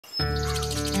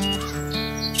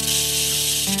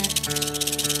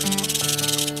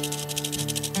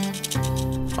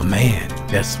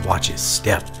best watch his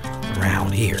step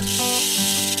around here.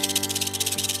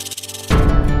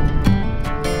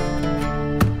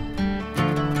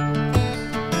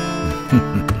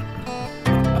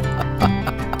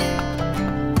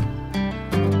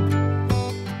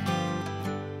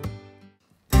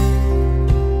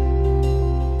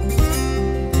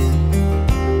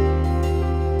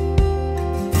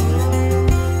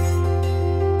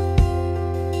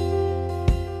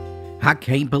 I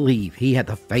can't believe he had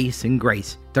the face and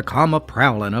grace to come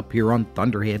a-prowling up here on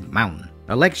Thunderhead Mountain,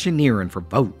 electioneering for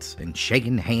votes and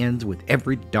shaking hands with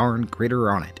every darn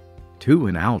critter on it. To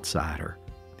an outsider,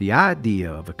 the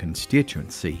idea of a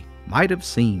constituency might have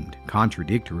seemed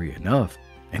contradictory enough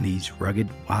in these rugged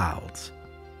wilds.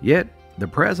 Yet, the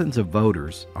presence of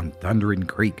voters on Thundering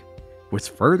Creek was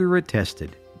further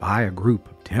attested by a group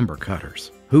of timber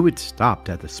cutters who had stopped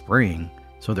at the spring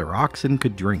so their oxen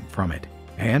could drink from it.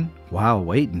 And while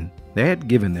waiting, they had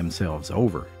given themselves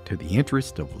over to the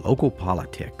interest of local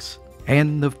politics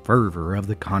and the fervor of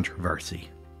the controversy.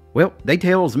 Well, they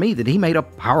tells me that he made a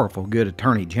powerful good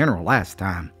attorney general last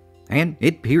time, and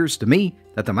it appears to me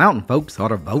that the mountain folks ought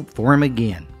to vote for him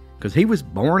again, because he was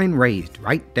born and raised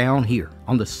right down here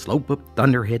on the slope of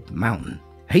Thunderhead Mountain.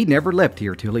 He never left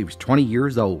here till he was 20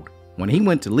 years old, when he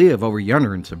went to live over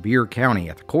yonder in Sevier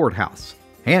County at the courthouse,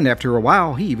 and after a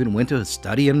while he even went to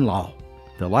study in law.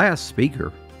 The last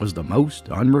speaker was the most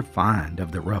unrefined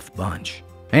of the rough bunch,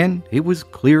 and it was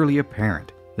clearly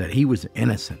apparent that he was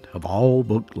innocent of all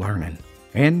book learning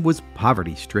and was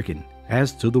poverty-stricken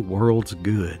as to the world's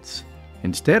goods.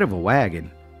 Instead of a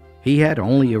wagon, he had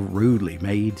only a rudely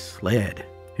made sled.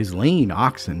 His lean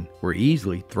oxen were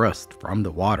easily thrust from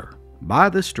the water by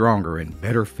the stronger and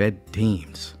better-fed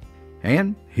teams,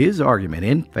 and his argument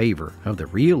in favor of the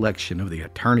re-election of the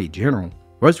Attorney General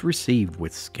was received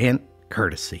with scant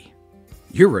courtesy.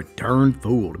 "You're a darn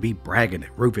fool to be bragging that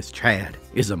Rufus Chad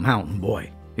is a mountain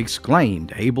boy,"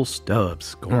 exclaimed Abel Stubbs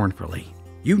scornfully.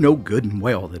 "You know good and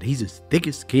well that he's as thick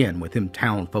as skin with them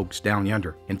town folks down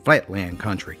yonder in flatland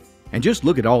country. And just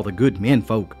look at all the good men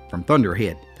folk from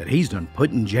Thunderhead that he's done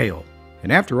put in jail.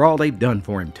 And after all they've done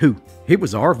for him too, it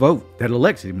was our vote that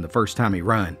elected him the first time he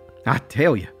run. I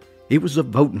tell you, it was the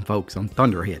voting folks on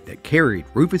Thunderhead that carried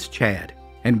Rufus Chad.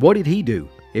 And what did he do?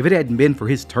 If it hadn't been for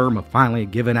his term of finally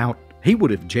giving out, he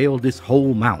would have jailed this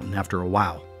whole mountain after a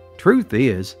while. Truth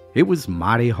is, it was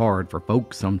mighty hard for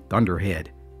folks on Thunderhead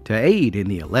to aid in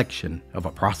the election of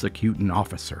a prosecuting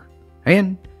officer.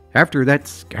 And after that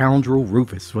scoundrel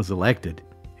Rufus was elected,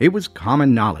 it was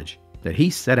common knowledge that he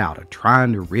set out a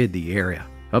trying to rid the area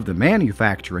of the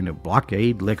manufacturing of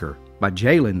blockade liquor by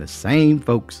jailing the same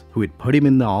folks who had put him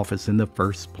in the office in the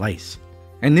first place.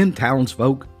 And them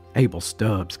townsfolk, Abel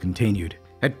Stubbs continued,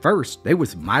 at first, they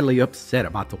was mightily upset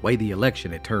about the way the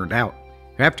election had turned out.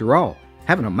 After all,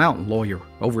 having a mountain lawyer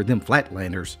over them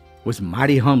flatlanders was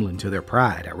mighty humbling to their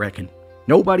pride, I reckon.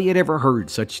 Nobody had ever heard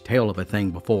such tale of a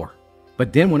thing before.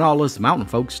 But then when all us mountain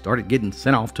folks started getting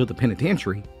sent off to the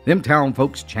penitentiary, them town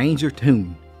folks changed their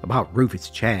tune about Rufus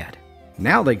Chad.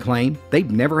 Now they claim they've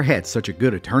never had such a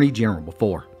good attorney general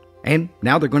before. And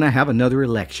now they're going to have another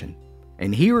election.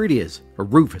 And here it is, a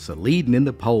Rufus a-leading in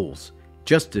the polls,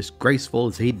 just as graceful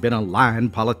as he'd been a lying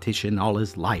politician all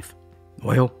his life.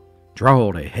 Well,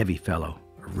 drawled a heavy fellow,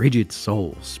 a rigid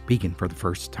soul speaking for the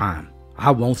first time,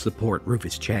 I won't support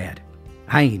Rufus Chad.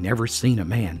 I ain't never seen a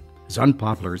man as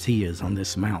unpopular as he is on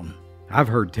this mountain. I've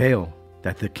heard tell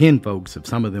that the kinfolks of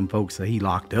some of them folks that he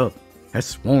locked up has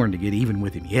sworn to get even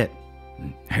with him yet.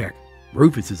 And heck,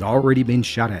 Rufus has already been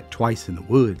shot at twice in the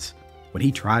woods when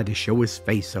he tried to show his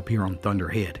face up here on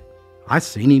Thunderhead. I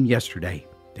seen him yesterday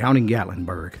down in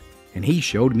Gatlinburg, and he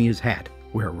showed me his hat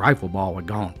where a rifle ball had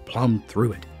gone plumb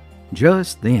through it.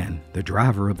 Just then, the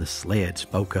driver of the sled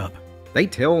spoke up. "They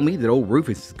tell me that old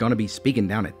Rufus is going to be speaking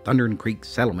down at Thundering Creek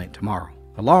Settlement tomorrow,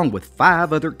 along with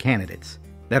 5 other candidates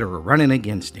that are running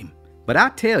against him. But I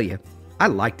tell you, I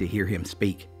like to hear him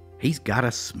speak. He's got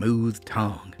a smooth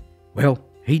tongue." Well,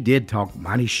 he did talk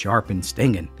mighty sharp and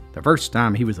stinging the first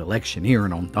time he was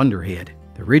electioneering on Thunderhead,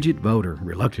 the rigid voter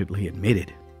reluctantly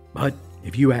admitted. But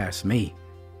if you ask me,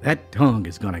 that tongue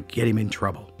is going to get him in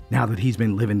trouble now that he's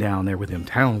been living down there with them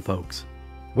town folks.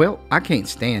 Well, I can't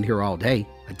stand here all day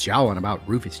a-jawing about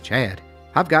Rufus Chad.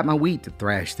 I've got my wheat to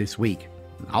thrash this week,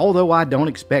 although I don't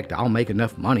expect I'll make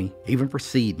enough money even for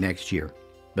seed next year.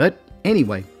 But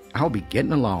anyway, I'll be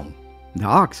getting along. The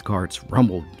ox carts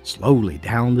rumbled slowly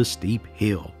down the steep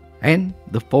hill, and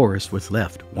the forest was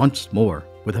left once more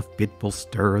with a fitful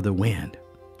stir of the wind.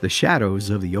 The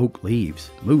shadows of the oak leaves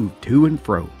moved to and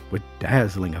fro with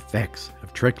dazzling effects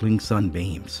of trickling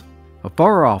sunbeams.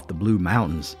 Afar off the blue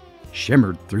mountains,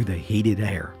 shimmered through the heated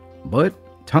air. But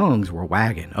tongues were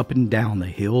wagging up and down the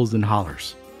hills and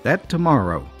hollers that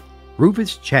tomorrow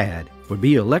Rufus Chad would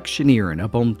be electioneering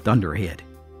up on Thunderhead.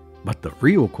 But the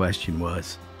real question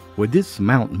was, would this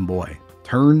mountain boy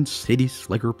turned city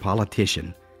slicker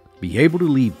politician be able to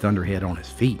leave Thunderhead on his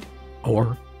feet,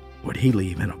 or would he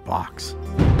leave in a box?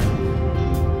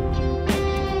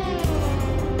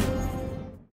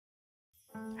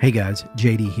 Hey guys,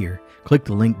 JD here. Click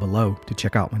the link below to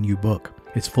check out my new book.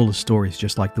 It's full of stories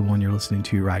just like the one you're listening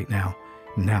to right now.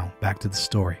 Now, back to the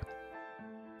story.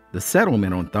 The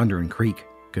settlement on Thundering Creek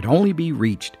could only be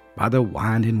reached by the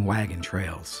winding wagon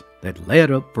trails that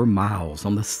led up for miles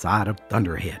on the side of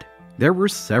Thunderhead. There were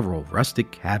several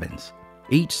rustic cabins,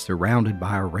 each surrounded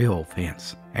by a rail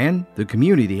fence, and the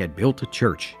community had built a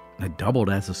church that doubled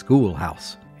as a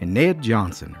schoolhouse, and Ned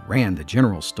Johnson ran the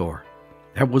general store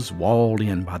that was walled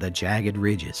in by the jagged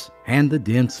ridges and the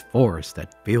dense forest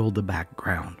that filled the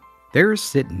background. There,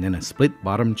 sitting in a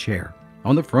split-bottom chair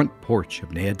on the front porch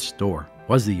of Ned's store,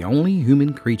 was the only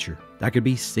human creature that could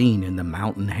be seen in the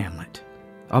mountain hamlet.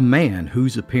 A man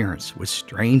whose appearance was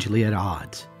strangely at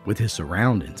odds with his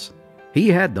surroundings. He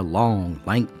had the long,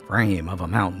 lank frame of a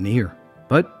mountaineer,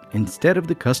 but instead of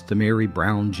the customary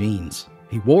brown jeans,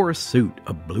 he wore a suit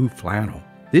of blue flannel.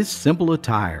 This simple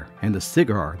attire and the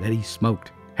cigar that he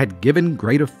smoked had given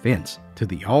great offense to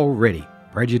the already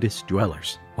prejudiced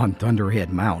dwellers on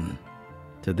Thunderhead Mountain.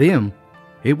 To them,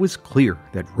 it was clear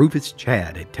that Rufus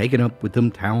Chad had taken up with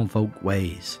them townfolk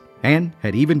ways, and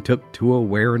had even took to a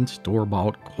wearing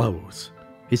store-bought clothes.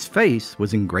 His face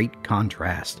was in great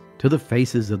contrast to the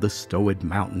faces of the stolid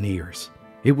mountaineers.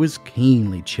 It was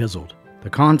keenly chiseled. The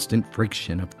constant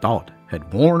friction of thought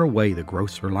had worn away the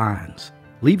grosser lines,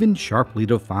 leaving sharply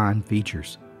defined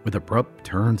features with abrupt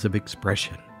turns of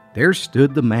expression. There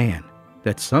stood the man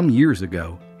that some years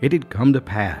ago it had come to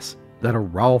pass that a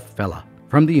raw fella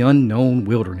from the unknown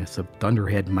wilderness of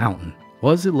Thunderhead Mountain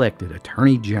was elected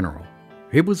Attorney General.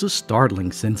 It was a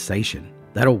startling sensation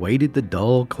that awaited the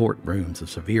dull courtrooms of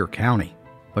Sevier County,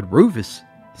 but Rufus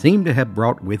seemed to have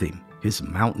brought with him his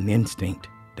mountain instinct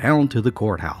down to the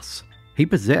courthouse. He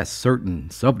possessed certain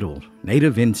subtle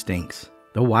native instincts,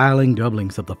 the wiling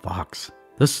doublings of the fox,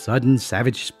 the sudden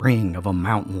savage spring of a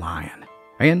mountain lion,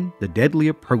 and the deadly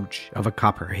approach of a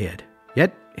copperhead.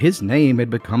 Yet his name had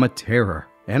become a terror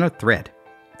and a threat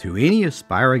to any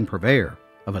aspiring purveyor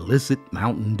of illicit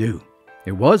Mountain Dew.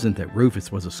 It wasn't that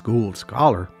Rufus was a schooled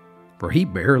scholar, for he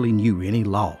barely knew any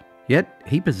law. Yet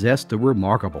he possessed a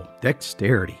remarkable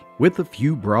dexterity with a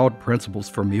few broad principles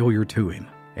familiar to him,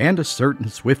 and a certain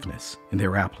swiftness in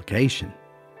their application.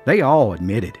 They all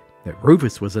admitted that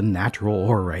Rufus was a natural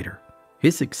orator.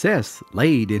 His success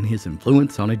laid in his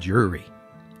influence on a jury,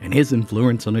 and his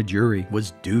influence on a jury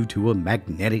was due to a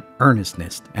magnetic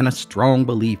earnestness and a strong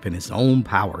belief in his own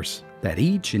powers, that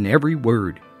each and every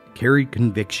word carried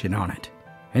conviction on it.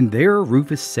 And there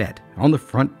Rufus sat on the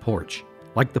front porch,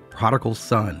 like the prodigal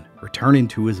son returning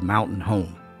to his mountain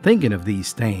home, thinking of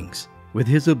these things, with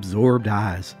his absorbed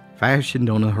eyes fashioned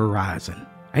on a horizon,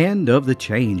 and of the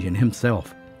change in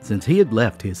himself since he had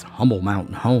left his humble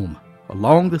mountain home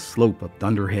along the slope of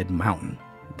Thunderhead Mountain.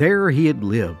 There he had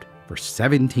lived for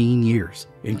 17 years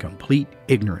in complete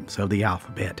ignorance of the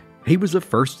alphabet. He was the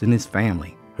first in his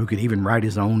family who could even write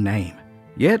his own name.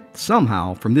 Yet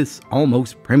somehow, from this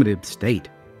almost primitive state,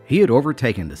 he had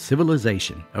overtaken the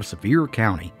civilization of Sevier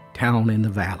County down in the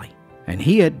valley. And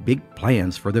he had big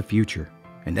plans for the future,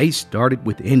 and they started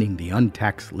with ending the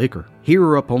untaxed liquor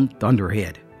here up on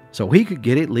Thunderhead, so he could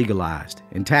get it legalized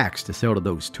and taxed to sell to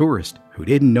those tourists who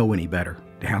didn't know any better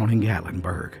down in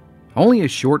Gatlinburg. Only a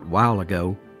short while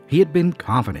ago, he had been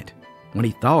confident when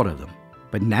he thought of them,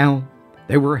 but now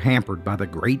they were hampered by the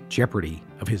great jeopardy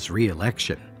of his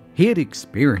re-election. He had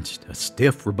experienced a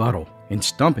stiff rebuttal in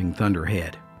stumping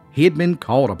Thunderhead. He had been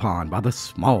called upon by the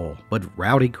small but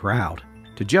rowdy crowd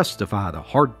to justify the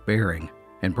heart-bearing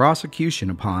and prosecution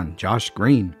upon Josh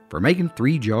Green for making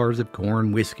 3 jars of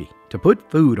corn whiskey to put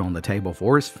food on the table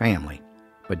for his family.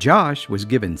 But Josh was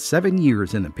given 7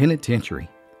 years in the penitentiary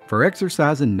for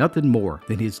exercising nothing more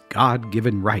than his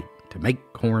God-given right to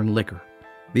make corn liquor.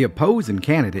 The opposing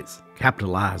candidates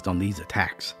capitalized on these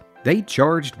attacks. They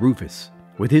charged Rufus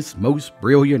with his most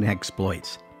brilliant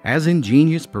exploits as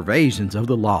ingenious perversions of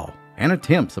the law and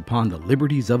attempts upon the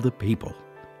liberties of the people.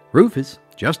 Rufus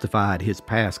justified his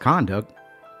past conduct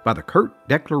by the curt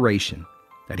declaration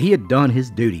that he had done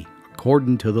his duty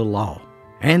according to the law,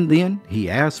 and then he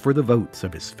asked for the votes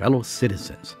of his fellow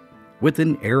citizens with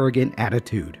an arrogant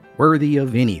attitude worthy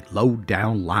of any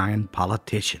low-down lying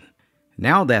politician.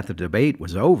 Now that the debate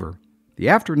was over, the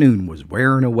afternoon was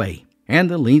wearing away, and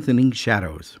the lengthening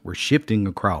shadows were shifting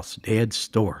across Ned's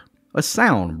store. A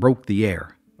sound broke the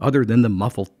air, other than the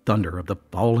muffled thunder of the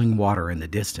falling water in the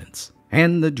distance,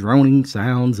 and the droning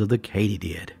sounds of the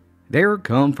katydid. There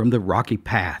come from the rocky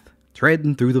path,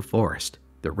 treading through the forest,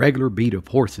 the regular beat of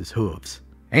horses' hooves,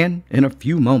 and in a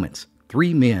few moments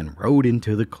 3 men rode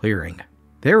into the clearing.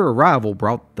 Their arrival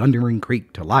brought Thundering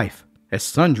Creek to life, as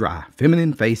sun-dry,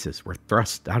 feminine faces were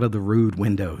thrust out of the rude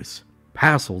windows.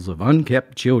 Passels of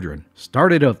unkept children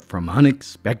started up from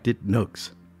unexpected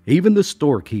nooks. Even the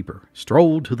storekeeper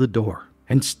strolled to the door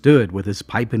and stood with his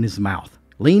pipe in his mouth,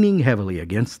 leaning heavily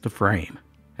against the frame.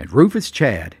 And Rufus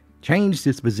Chad changed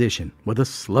his position with a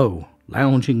slow,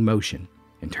 lounging motion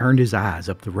and turned his eyes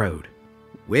up the road.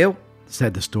 "Well,"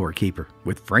 said the storekeeper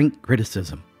with frank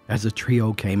criticism as the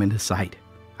trio came into sight,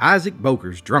 "Isaac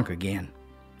Boker's drunk again.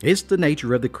 It's the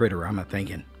nature of the critter, I'm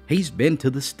a-thinking. He's been to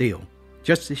the still,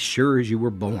 just as sure as you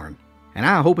were born. And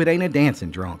I hope it ain't a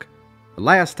dancing drunk. The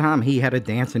last time he had a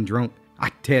dancing drunk, I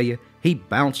tell you, he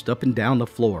bounced up and down the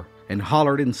floor and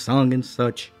hollered and sung and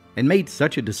such, and made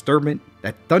such a disturbance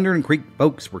that Thundering Creek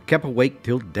folks were kept awake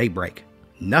till daybreak.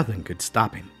 Nothing could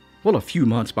stop him. Well, a few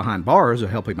months behind bars will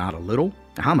help him out a little,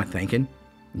 I'm a-thinking,"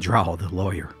 drawled the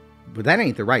lawyer. "But that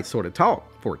ain't the right sort of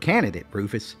talk for a candidate,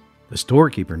 Rufus," the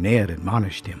storekeeper Ned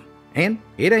admonished him. "And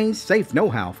it ain't safe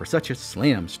nohow for such a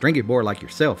slim, stringy boy like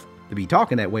yourself to be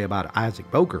talking that way about Isaac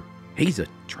Boker. He's a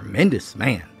tremendous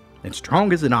man, and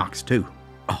strong as an ox, too."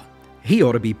 "Oh, he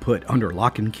ought to be put under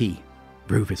lock and key,"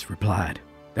 Rufus replied.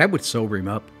 "That would sober him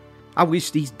up. I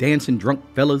wish these dancing drunk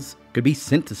fellas could be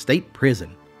sent to state prison.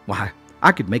 Why,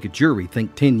 I could make a jury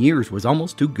think 10 years was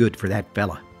almost too good for that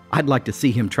fella. I'd like to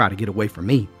see him try to get away from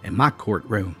me in my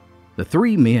courtroom." The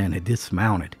 3 men had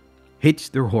dismounted,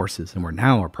 hitched their horses, and were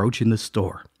now approaching the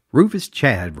store. Rufus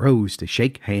Chad rose to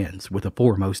shake hands with the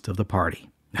foremost of the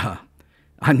party.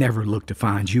 "I never looked to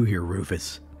find you here,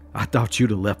 Rufus. I thought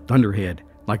you'd have left Thunderhead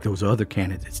like those other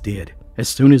candidates did, as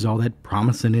soon as all that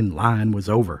promising and lying was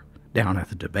over, down at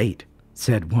the debate,"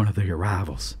 said one of the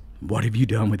arrivals. "What have you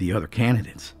done with the other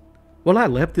candidates?" "Well, I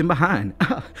left them behind,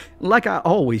 like I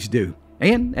always do,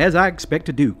 and as I expect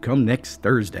to do come next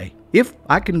Thursday, if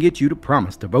I can get you to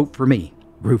promise to vote for me,"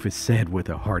 Rufus said with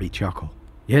a hearty chuckle.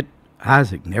 Yet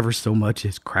Isaac never so much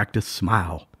as cracked a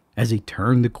smile as he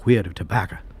turned the quid of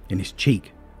tobacco in his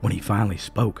cheek when he finally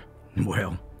spoke.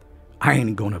 "Well, I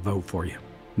ain't gonna vote for you,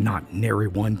 not nary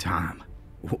one time."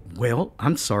 "Well,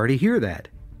 I'm sorry to hear that,"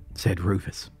 said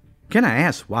Rufus. "Can I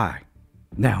ask why?"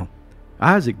 Now,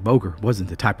 Isaac Boker wasn't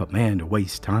the type of man to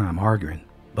waste time arguing,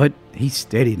 but he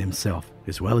steadied himself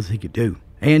as well as he could do,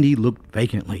 and he looked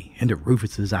vacantly into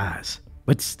Rufus's eyes.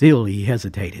 But still he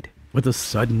hesitated, with a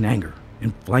sudden anger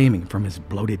inflaming from his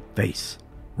bloated face.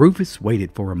 Rufus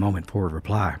waited for a moment for a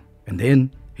reply, and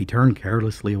then he turned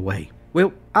carelessly away.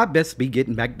 "Well, I best be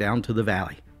getting back down to the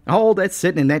valley. All that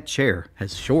sitting in that chair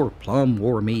has sure plumb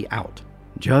wore me out."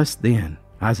 Just then,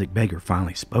 Isaac Baker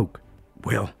finally spoke.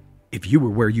 "Well, if you were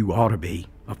where you ought to be,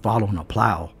 a-following a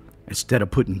plow, instead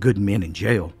of putting good men in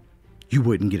jail, you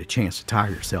wouldn't get a chance to tire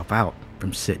yourself out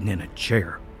from sitting in a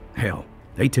chair. Hell,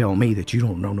 they tell me that you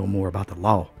don't know no more about the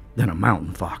law than a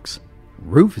mountain fox."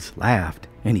 Rufus laughed,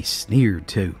 and he sneered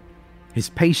too. His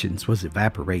patience was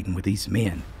evaporating with these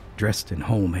men, dressed in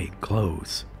homemade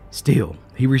clothes. Still,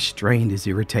 he restrained his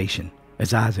irritation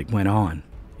as Isaac went on.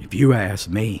 "If you ask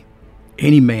me,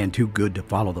 any man too good to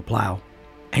follow the plow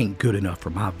ain't good enough for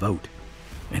my vote,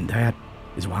 and that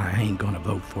is why I ain't gonna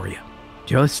vote for you."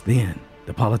 Just then,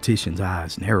 the politician's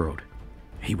eyes narrowed.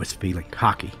 He was feeling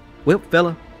cocky. "Well,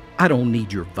 fella, I don't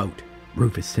need your vote,"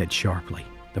 Rufus said sharply.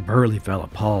 The burly fella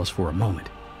paused for a moment.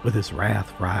 With his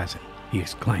wrath rising, he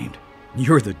exclaimed,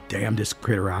 "You're the damnedest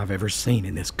critter I've ever seen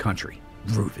in this country,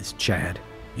 Rufus Chad.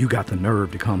 You got the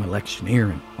nerve to come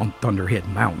electioneering on Thunderhead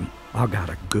Mountain. I got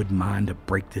a good mind to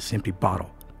break this empty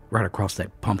bottle right across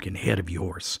that pumpkin head of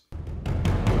yours,"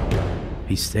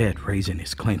 he said, raising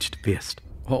his clenched fist.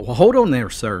 Well, hold on there,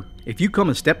 sir. If you come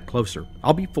a step closer,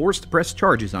 I'll be forced to press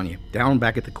charges on you down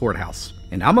back at the courthouse.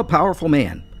 And I'm a powerful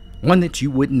man, one that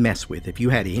you wouldn't mess with if you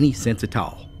had any sense at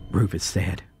all," Rufus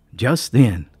said. Just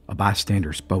then, a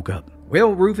bystander spoke up.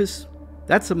 "Well, Rufus,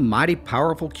 that's a mighty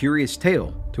powerful, curious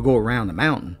tale to go around the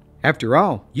mountain. After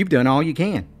all, you've done all you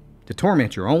can to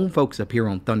torment your own folks up here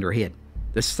on Thunderhead,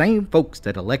 the same folks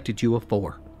that elected you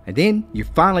afore. And then you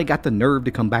finally got the nerve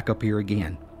to come back up here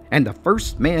again. And the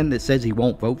first man that says he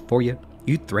won't vote for you,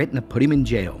 you threaten to put him in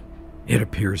jail." "It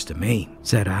appears to me,"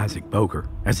 said Isaac Boker,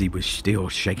 as he was still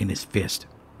shaking his fist,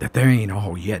 "that there ain't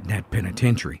all yet in that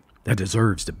penitentiary that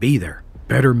deserves to be there.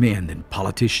 Better men than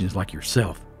politicians like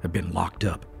yourself have been locked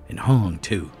up, and hung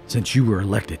too, since you were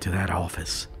elected to that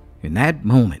office. In that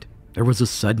moment, there was a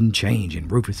sudden change in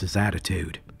Rufus's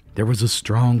attitude. There was a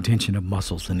strong tension of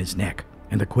muscles in his neck,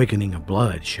 and the quickening of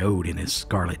blood showed in his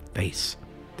scarlet face.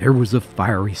 There was a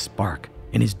fiery spark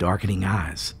in his darkening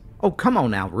eyes. "Oh, come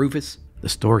on now, Rufus," the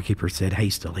storekeeper said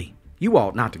hastily. "You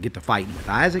ought not to get to fighting with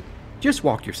Isaac. Just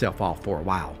walk yourself off for a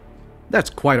while." "That's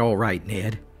quite all right,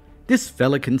 Ned. This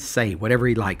fella can say whatever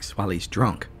he likes while he's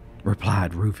drunk,"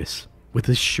 replied Rufus, with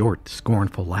a short,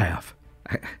 scornful laugh.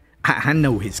 I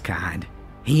know his kind.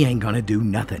 He ain't gonna do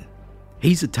nothing.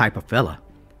 He's the type of fella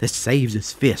that saves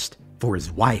his fist for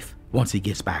his wife once he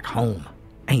gets back home.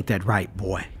 Ain't that right,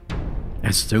 boy?"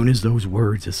 As soon as those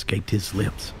words escaped his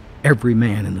lips, every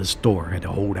man in the store had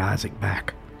to hold Isaac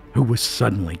back, who was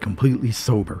suddenly completely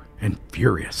sober and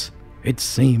furious. It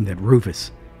seemed that Rufus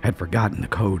had forgotten the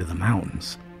code of the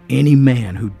mountains. Any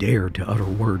man who dared to utter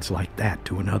words like that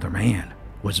to another man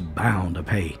was bound to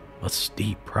pay a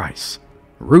steep price.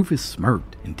 Rufus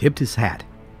smirked and tipped his hat,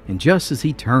 and just as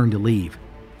he turned to leave,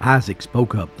 Isaac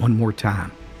spoke up one more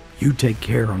time. "You take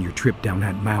care on your trip down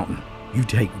that mountain. You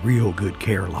take real good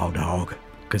care, law dog.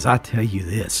 'Cause I tell you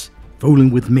this, fooling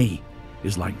with me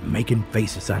is like making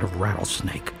faces out of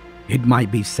Rattlesnake. It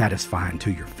might be satisfying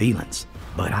to your feelings,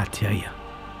 but I tell you,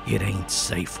 it ain't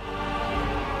safe."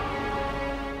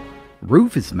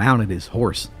 Rufus mounted his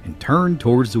horse and turned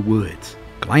towards the woods.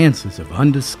 Glances of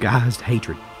undisguised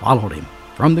hatred followed him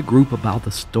from the group about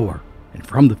the store and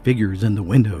from the figures in the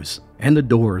windows and the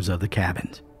doors of the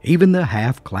cabins. Even the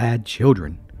half-clad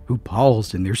children who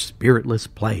paused in their spiritless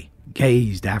play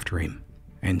gazed after him.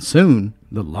 And soon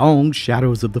the long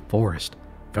shadows of the forest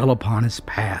fell upon his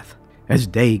path as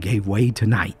day gave way to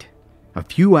night. A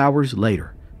few hours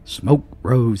later, smoke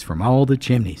rose from all the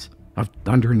chimneys of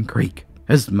Thundering Creek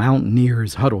as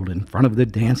mountaineers huddled in front of the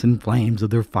dancing flames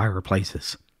of their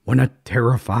fireplaces, when a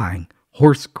terrifying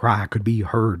hoarse cry could be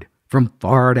heard from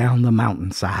far down the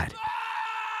mountainside.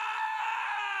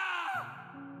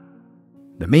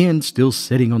 The men still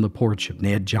sitting on the porch of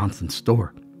Ned Johnson's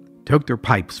store took their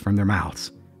pipes from their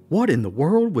mouths. "What in the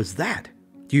world was that?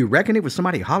 Do you reckon it was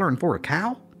somebody hollering for a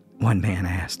cow?" one man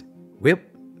asked. "Well,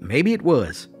 maybe it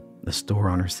was," the store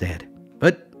owner said,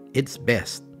 "but it's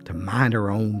best to mind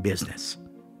our own business."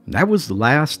 That was the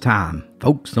last time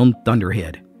folks on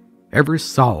Thunderhead ever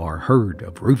saw or heard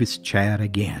of Rufus Chad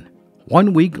again.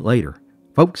 1 week later,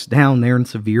 folks down there in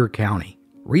Sevier County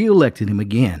re-elected him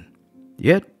again.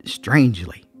 Yet,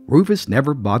 strangely, Rufus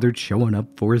never bothered showing up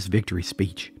for his victory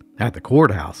speech at the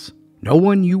courthouse. No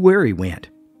one knew where he went.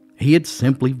 He had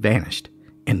simply vanished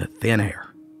in the thin air.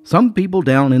 Some people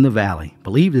down in the valley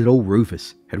believed that old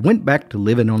Rufus had went back to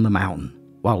living on the mountain,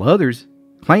 while others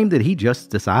claimed that he just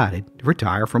decided to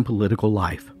retire from political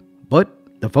life. But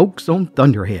the folks on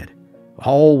Thunderhead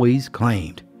always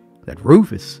claimed that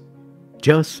Rufus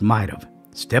just might have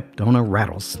stepped on a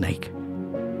rattlesnake.